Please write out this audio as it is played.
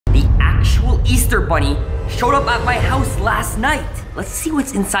actual Easter bunny showed up at my house last night. Let's see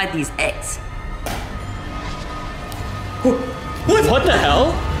what's inside these eggs. What the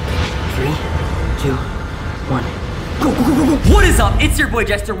hell? 3, 2, 1. Go, go, go, go, go. What is up? It's your boy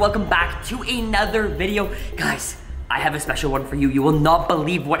Jester. Welcome back to another video. Guys, I have a special one for you. You will not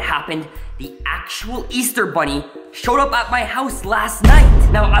believe what happened. The actual Easter bunny showed up at my house last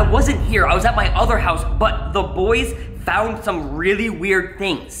night. Now, I wasn't here. I was at my other house, but the boys found some really weird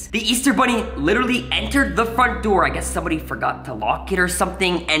things. The Easter bunny literally entered the front door. I guess somebody forgot to lock it or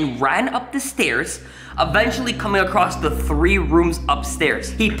something and ran up the stairs, eventually coming across the 3 rooms upstairs.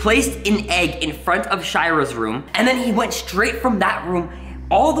 He placed an egg in front of Shira's room, and then he went straight from that room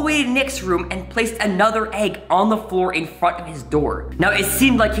all the way to Nick's room and placed another egg on the floor in front of his door. Now, it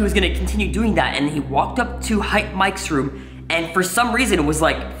seemed like he was gonna continue doing that, and he walked up to Hype Mike's room, and for some reason was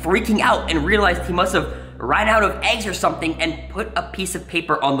like freaking out and realized he must have ran out of eggs or something and put a piece of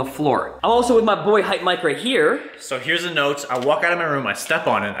paper on the floor. I'm also with my boy Hype Mike right here. So here's a note. I walk out of my room, I step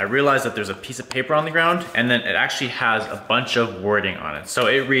on it, I realize that there's a piece of paper on the ground, and then it actually has a bunch of wording on it. So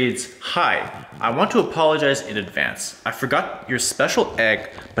it reads, "Hi, I want to apologize in advance. I forgot your special egg,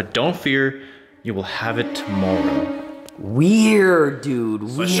 but don't fear, you will have it tomorrow." Weird, dude,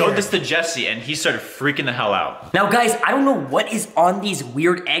 weird. So I showed this to Jesse and he started freaking the hell out. Now guys, I don't know what is on these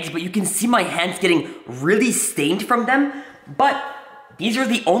weird eggs, but you can see my hands getting really stained from them, but these are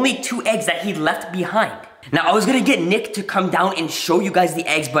the only 2 eggs that he left behind. Now, I was gonna get Nick to come down and show you guys the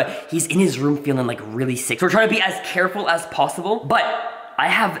eggs, but he's in his room feeling like really sick. So we're trying to be as careful as possible, but I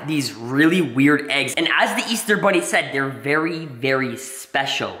have these really weird eggs, and as the Easter bunny said, they're very, very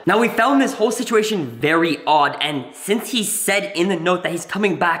special. Now, we found this whole situation very odd, and since he said in the note that he's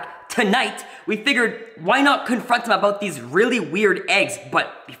coming back tonight, we figured why not confront him about these really weird eggs.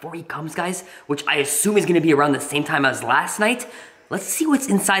 But before he comes, guys, which I assume is gonna be around the same time as last night, let's see what's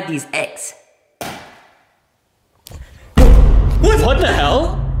inside these eggs. What the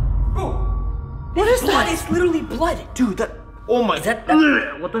hell? Bro, what is blood? that? It's literally blood. Dude, oh my, is that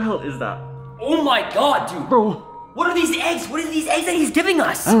what the hell is that? Oh my god, dude. Bro. What are these eggs? What are these eggs that he's giving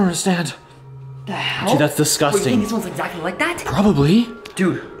us? I don't understand. The hell? Dude, that's disgusting. Wait, you think this one's exactly like that? Probably.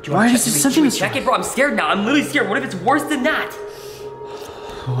 Dude, do you want to check it, bro? I'm scared now. I'm literally scared. What if it's worse than that?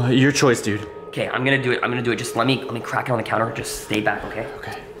 Your choice, dude. Okay, I'm gonna do it. I'm gonna do it. Just let me crack it on the counter. Just stay back, okay?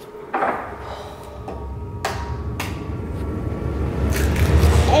 Okay.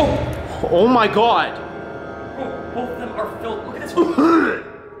 Oh my god. Bro, both of them are filled. Look at this one.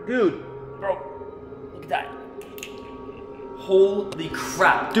 Dude. Bro, look at that. Holy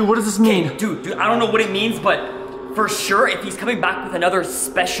crap. Dude, what does this mean? Okay, dude, I don't know what it means, but for sure, if he's coming back with another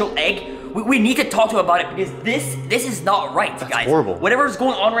special egg, we need to talk to him about it because this is not right, guys. That's horrible. Whatever's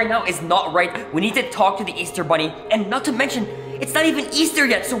going on right now is not right. We need to talk to the Easter bunny, and not to mention, it's not even Easter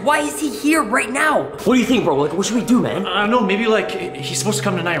yet, so why is he here right now? What do you think, bro? Like, what should we do, man? I don't know, maybe like, he's supposed to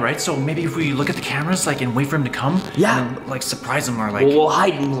come tonight, right? So maybe if we look at the cameras, like, and wait for him to come. Yeah. And then, like, surprise him or like. We'll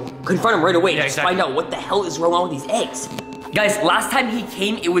hide and we'll confront him right away. Yeah, Just exactly. find out what the hell is wrong with these eggs. Guys, last time he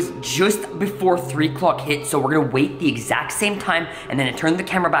came, it was just before 3 o'clock hit, so we're gonna wait the exact same time and then turn the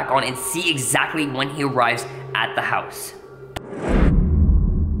camera back on and see exactly when he arrives at the house.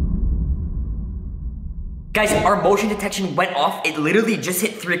 Guys, our motion detection went off. It literally just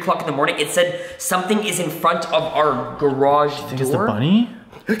hit 3 o'clock in the morning. It said something is in front of our garage door. Think it's the bunny?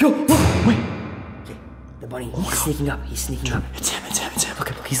 Go, look, wait. Okay, the bunny, he's sneaking up, he's sneaking up. It's him.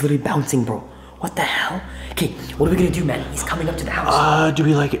 Look, he's literally bouncing, bro. What the hell? Okay, what are we gonna do, man? He's coming up to the house. Do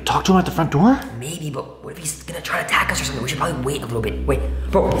we like talk to him at the front door? Maybe, but what if he's gonna try to attack us or something? We should probably wait a little bit. Wait,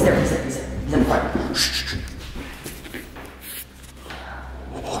 bro, he's there. He's in the front. Shh.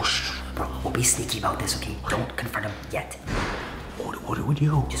 Bro, we'll be sneaky about this, okay? Don't confront him yet. What do we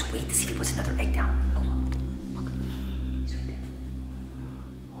do? Just wait to see if he puts another egg down. Look. He's right there.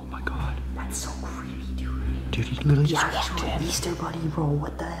 Oh my god. That's so creepy, dude. Dude, he literally just walked in. Easter bunny, bro.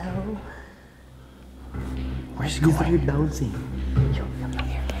 What the hell? Where's he going? He's literally bouncing. Yo,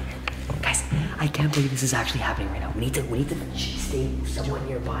 here. Guys, I can't believe this is actually happening right now. We need to stay somewhat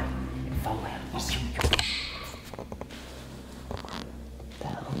nearby and follow him.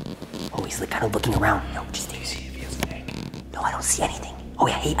 Oh, he's like kind of looking around. No, just stay. See if he has an egg. No, I don't see anything. Oh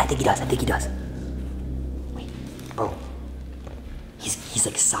yeah, I think he does. Wait, bro. He's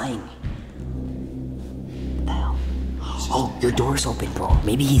like sighing. What the hell? Oh, your door's open, bro.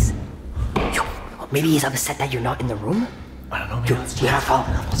 Maybe he's upset that you're not in the room? I don't know, maybe let's we gotta follow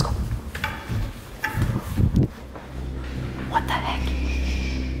him. Let's go. What the heck?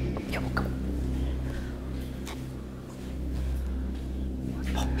 Yo, come on.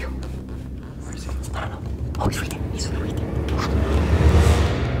 Oh, yo. Where is he? I don't know. Oh, he's right there. He's right there.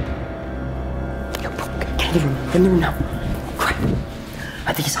 in the room. Get in the room now. Crap.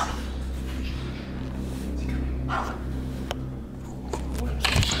 I think he saw me.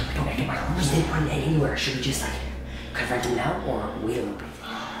 He didn't run anywhere. Should we just like confront him now or wait a little bit?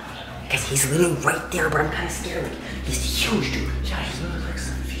 Because he's literally right there, but I'm kind of scared. Like, he's huge, dude. Yeah, he's literally like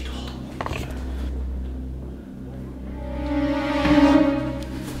 7 feet tall.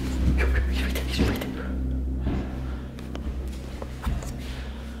 He's right there.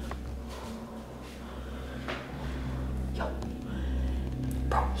 Yo.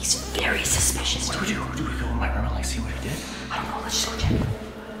 Bro, he's very suspicious. What do we do? Do we go in my room and like see what he did? I don't know, let's just go check.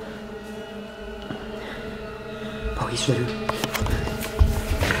 Bro, he's ready.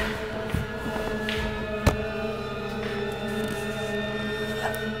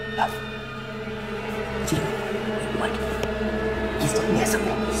 What's he doing? What? He's looking at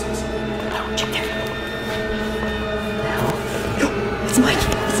something. Oh, check there. What the hell? Yo, it's Mike.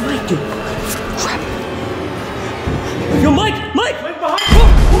 It's Mike, dude. Crap. Yo, Mike! Mike! Mike behind you!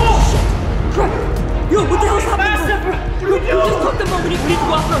 Whoa! Crap! Yo, what the hell's happening? What do we do? Just took them out. We need to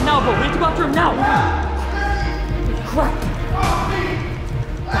go after him now, bro. We need to go after him now. Crap.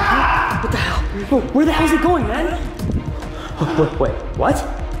 What the hell? Bro, where the hell is he going, man? Wait, what?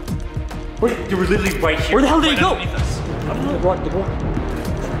 They were literally right here. Where the hell did he go? Underneath us. I don't know, bro. The door.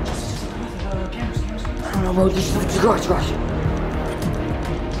 I don't know, bro. Just rush.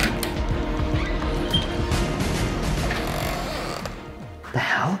 The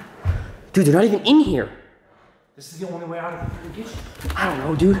hell? Dude, they're not even in here. This is the only way out of the kitchen. I don't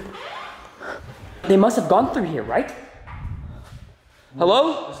know, dude. They must have gone through here, right?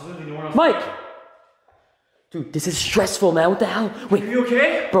 Hello? There's literally no one else. Mike! Dude, this is stressful, man. What the hell? Wait. Are you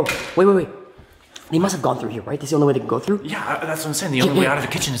okay? Bro, wait. They must have gone through here, right? This is the only way they can go through? Yeah, that's what I'm saying. The only way out of the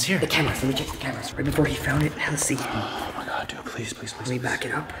kitchen is here. The cameras. Let me check the cameras. Right before he found it. Let's see. Oh my god, dude. Please. Let me back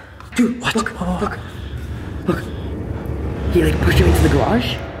it up. Dude, what? Look. He like pushed him into the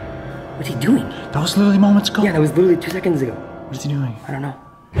garage? What's he doing? That was literally moments ago. Yeah, that was literally 2 seconds ago. What is he doing? I don't know.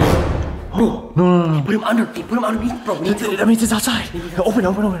 Oh, no. He put him underneath, bro. That means it's outside. Open.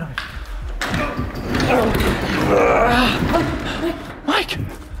 Mike!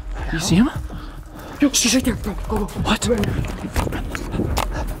 You see him? Yo, she's right there, bro. Go. What?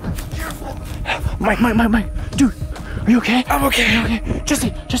 Mike. Dude, are you okay? I'm okay.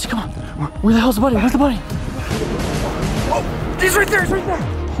 Jesse, come on. Where the hell's the buddy? Where's the buddy? Oh, he's right there.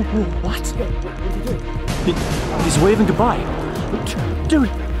 What? He's waving goodbye. Dude,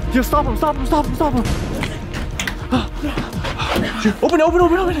 stop him. Open it.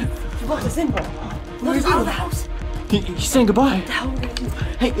 You locked us in, bro. No, he's out of the house. He's saying goodbye. What the hell?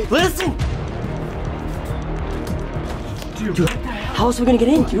 Hey, listen! Dude, how else are we gonna get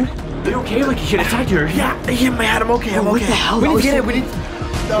in, dude? Are you okay? Like he attacked you? Yeah, he hit my head. I'm okay. What the hell? We need to get it. We need.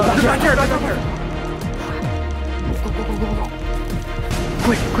 Not here. Go.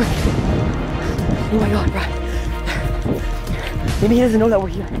 Quick. Oh my god, bro. Maybe he doesn't know that we're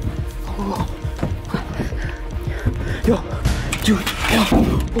here. Go. Yo, dude.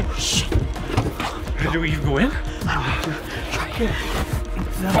 Oh shit. Do we even go in? I don't know, dude.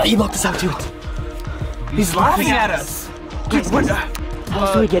 Try. He locked us out, dude. He's laughing at us. Dude, what? How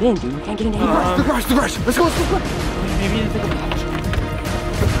else do we get in, dude? We can't get in anywhere. The garage. Let's go. Maybe you didn't think about it.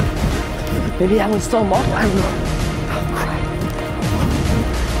 Maybe that one's still locked. I don't know. Oh, crap.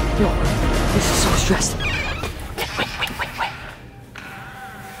 Yo, this is so stressed. Okay, wait.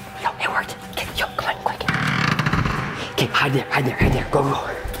 Yo, it worked. Okay, yo, come on, quick. Okay, hide there. Go.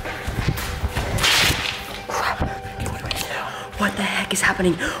 Crap. Okay, what do I do now? What the heck is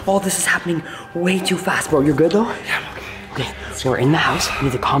happening? All this is happening way too fast, bro. You're good, though? Yeah, I'm okay. Okay, so we're in the house. We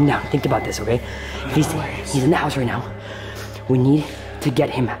need to calm down. Think about this, okay? He's in the house right now. We need to get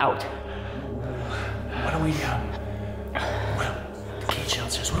him out. Why don't we, the cage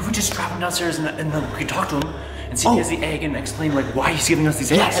downstairs. What if we just drop him downstairs and then we can talk to him and see if he has the egg and explain like why he's giving us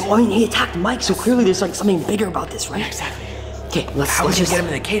these eggs? Yeah, and he attacked Mike, so clearly there's like something bigger about this, right? Exactly. Okay, let's How would you just get him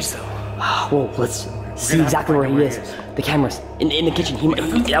in the cage though? Well, let's see exactly where he is. The cameras in the kitchen.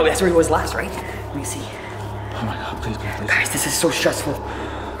 Yeah, that's where he was last, right? Let me see. Oh my god, please. Guys, this is so stressful.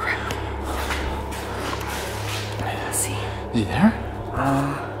 Let's see. Is he there?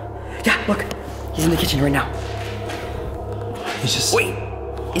 Yeah, look. He's in the kitchen right now. He's just... Wait,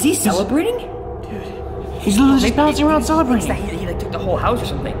 is he celebrating? Dude. He's literally just bouncing around celebrating. He like took the whole house or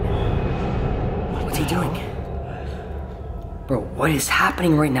something. What's he doing? Bro, what is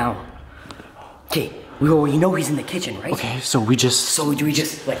happening right now? Okay, we know he's in the kitchen, right? Okay, so we just... So do we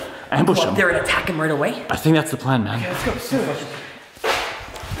just like ambush go him? up there and attack him right away? I think that's the plan, man. Okay, let's go.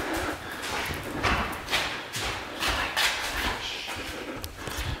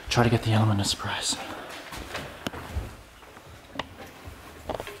 Try to get the element of surprise.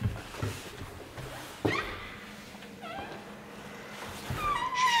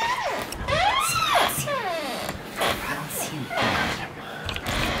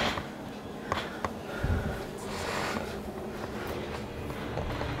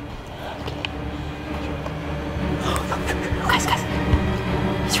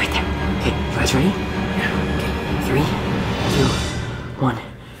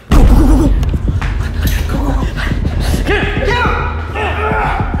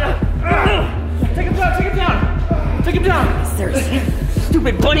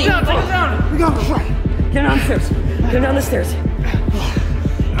 Get him down the stairs.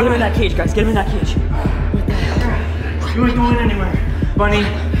 Get him in that cage, guys. Get him in that cage. What the hell? You ain't going anywhere, Bunny.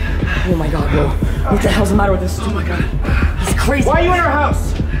 Oh my god, bro. What the hell's the matter with this? Oh my god. He's crazy. Why are you in our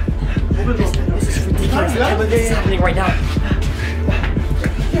house? This is ridiculous. I can't believe this is happening right now.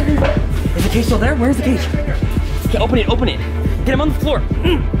 Is the cage still there? Where's the cage? Okay, open it, open it. Get him on the floor.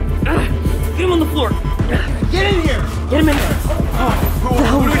 Get him on the floor. Get in here. Get him in there.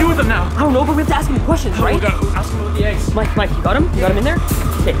 What do we do with him now? I don't know, but we have to ask him questions, right? We gotta ask him about the eggs. Mike, you got him? You got him in there?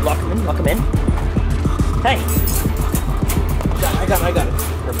 Okay, lock him in, lock him in. Hey. I got it.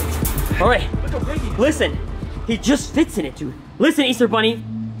 Perfect. All right. Listen, he just fits in it, dude. Listen, Easter Bunny.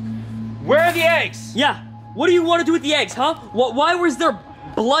 Where are the eggs? Yeah, what do you want to do with the eggs, huh? Why was there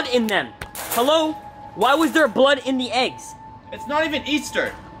blood in them? Hello? Why was there blood in the eggs? It's not even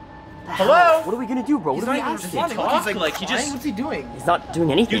Easter. Hello? What are we gonna do, bro? What are we He's asking? like he just. what's he doing? He's not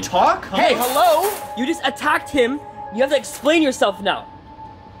doing anything. You talk? Hey, Hello? you just attacked him. You have to explain yourself now.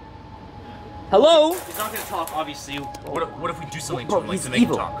 Hello? He's not gonna talk, obviously. What if we do something Bro, to him, like he's to make him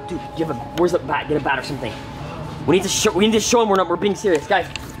evil. talk? Dude, where's the bat? Get a bat or something. We need to show him we're being serious, guys.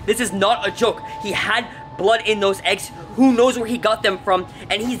 This is not a joke. He had blood in those eggs. Who knows where he got them from?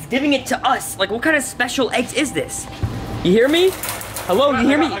 And he's giving it to us. Like, what kind of special eggs is this? You hear me? Hello, you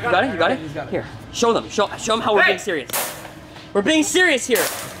hear me? You got it? You got it? Here, show them. Show them how we're being serious. We're being serious here.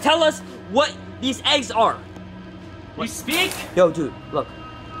 Tell us what these eggs are. You speak? Yo, dude, look.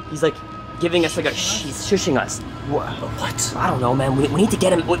 He's like giving us like he's shushing us. What? I don't know, man. We need to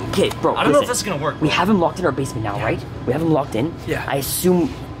get him. Okay, bro. I don't know if this is gonna work. We have him locked in our basement now, right? We have him locked in. Yeah. I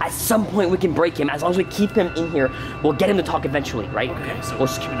assume at some point we can break him. As long as we keep him in here, we'll get him to talk eventually, right? Okay, so we'll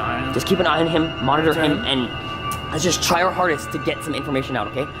just keep an eye on him. Just keep an eye on him, monitor him, and let's just try our hardest to get some information out,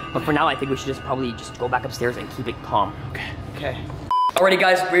 okay? But for now, I think we should probably go back upstairs and keep it calm. Okay. Alrighty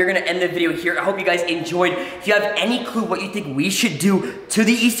guys, we're gonna end the video here. I hope you guys enjoyed. If you have any clue what you think we should do to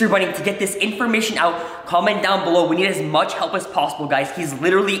the Easter Bunny to get this information out, comment down below. We need as much help as possible, guys. He's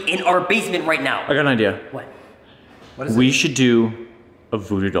literally in our basement right now. I got an idea. What? We should do a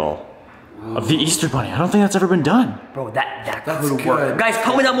voodoo doll of the Easter Bunny. I don't think that's ever been done. Bro, that could work. Guys,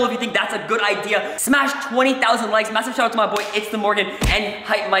 comment down below if you think that's a good idea. Smash 20,000 likes. Massive shout out to my boy, It's the Morgan, and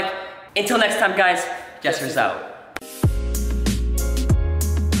Hype Mike. Until next time, guys, Jester's out.